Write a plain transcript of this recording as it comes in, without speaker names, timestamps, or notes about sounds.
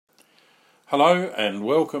Hello and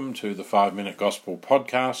welcome to the 5 Minute Gospel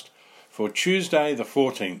podcast for Tuesday the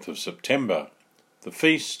 14th of September, the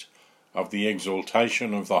feast of the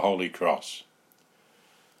exaltation of the Holy Cross.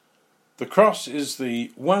 The cross is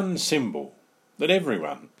the one symbol that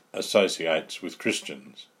everyone associates with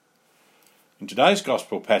Christians. In today's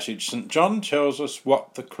Gospel passage, St. John tells us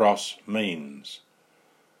what the cross means.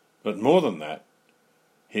 But more than that,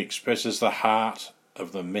 he expresses the heart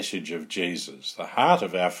of the message of Jesus, the heart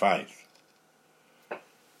of our faith.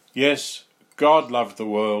 Yes, God loved the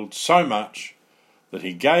world so much that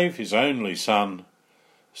he gave his only Son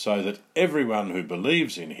so that everyone who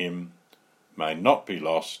believes in him may not be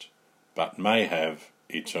lost but may have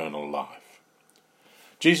eternal life.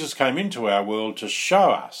 Jesus came into our world to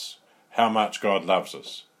show us how much God loves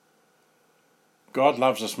us. God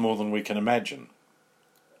loves us more than we can imagine.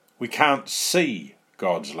 We can't see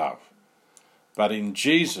God's love, but in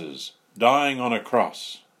Jesus dying on a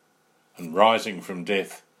cross and rising from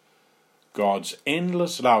death, God's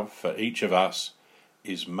endless love for each of us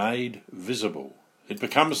is made visible. It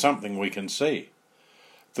becomes something we can see.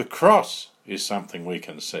 The cross is something we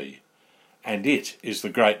can see, and it is the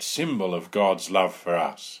great symbol of God's love for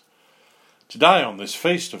us. Today, on this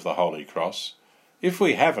feast of the Holy Cross, if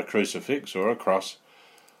we have a crucifix or a cross,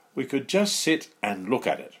 we could just sit and look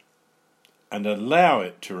at it and allow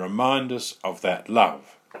it to remind us of that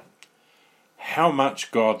love. How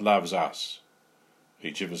much God loves us.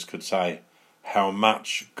 Each of us could say, how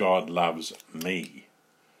much God loves me.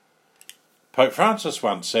 Pope Francis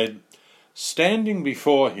once said, standing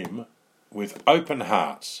before him with open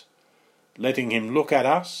hearts, letting him look at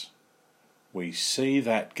us, we see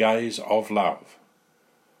that gaze of love.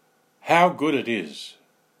 How good it is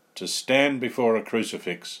to stand before a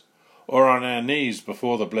crucifix or on our knees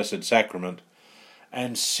before the Blessed Sacrament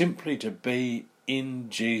and simply to be in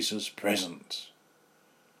Jesus' presence.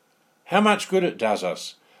 How much good it does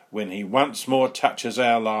us when he once more touches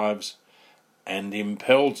our lives and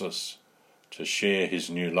impels us to share his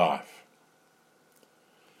new life.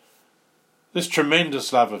 This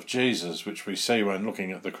tremendous love of Jesus, which we see when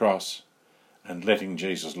looking at the cross and letting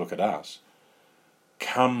Jesus look at us,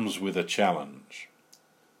 comes with a challenge.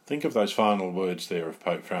 Think of those final words there of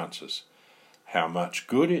Pope Francis. How much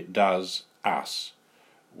good it does us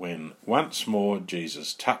when once more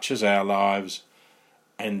Jesus touches our lives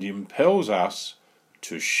and impels us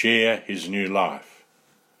to share his new life.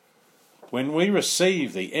 When we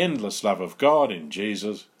receive the endless love of God in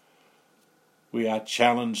Jesus, we are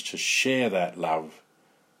challenged to share that love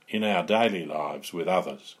in our daily lives with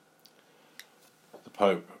others. The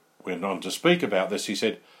Pope went on to speak about this. He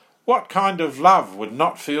said, what kind of love would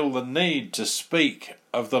not feel the need to speak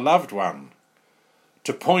of the loved one,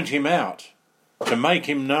 to point him out, to make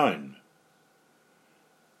him known?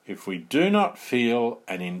 If we do not feel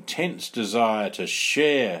an intense desire to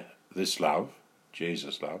share this love,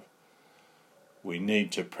 Jesus' love, we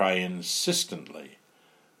need to pray insistently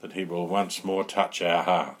that he will once more touch our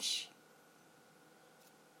hearts.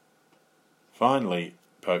 Finally,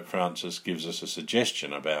 Pope Francis gives us a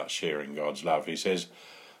suggestion about sharing God's love. He says,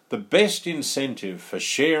 the best incentive for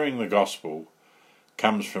sharing the gospel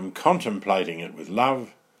comes from contemplating it with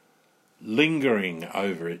love, lingering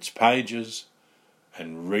over its pages,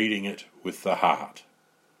 and reading it with the heart.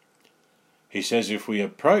 He says if we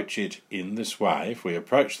approach it in this way, if we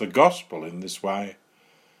approach the gospel in this way,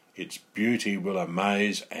 its beauty will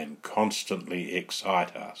amaze and constantly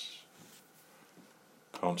excite us.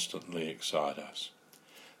 Constantly excite us.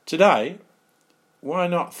 Today, why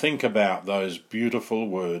not think about those beautiful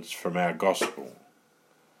words from our gospel,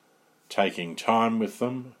 taking time with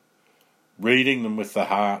them, reading them with the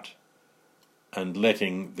heart, and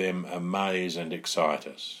letting them amaze and excite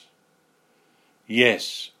us.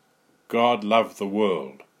 Yes, God loved the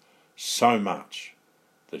world so much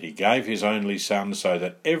that he gave his only Son so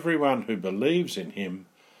that everyone who believes in him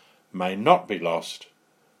may not be lost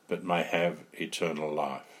but may have eternal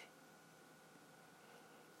life.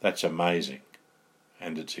 That's amazing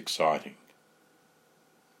and it's exciting.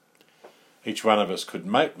 Each one of us could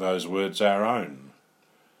make those words our own.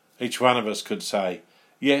 Each one of us could say,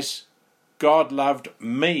 yes, God loved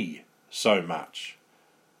me so much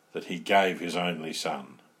that he gave his only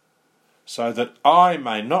Son, so that I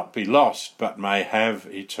may not be lost but may have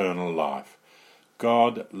eternal life.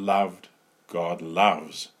 God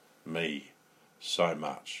loves me so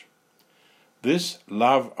much. This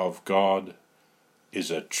love of God is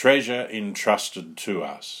a treasure entrusted to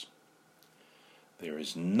us. There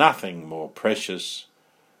is nothing more precious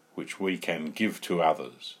which we can give to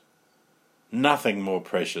others. Nothing more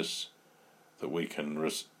precious that we can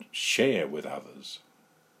share with others.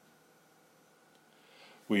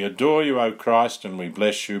 We adore you, O Christ, and we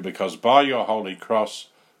bless you, because by your holy cross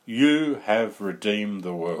you have redeemed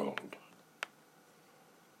the world.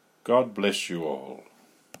 God bless you all.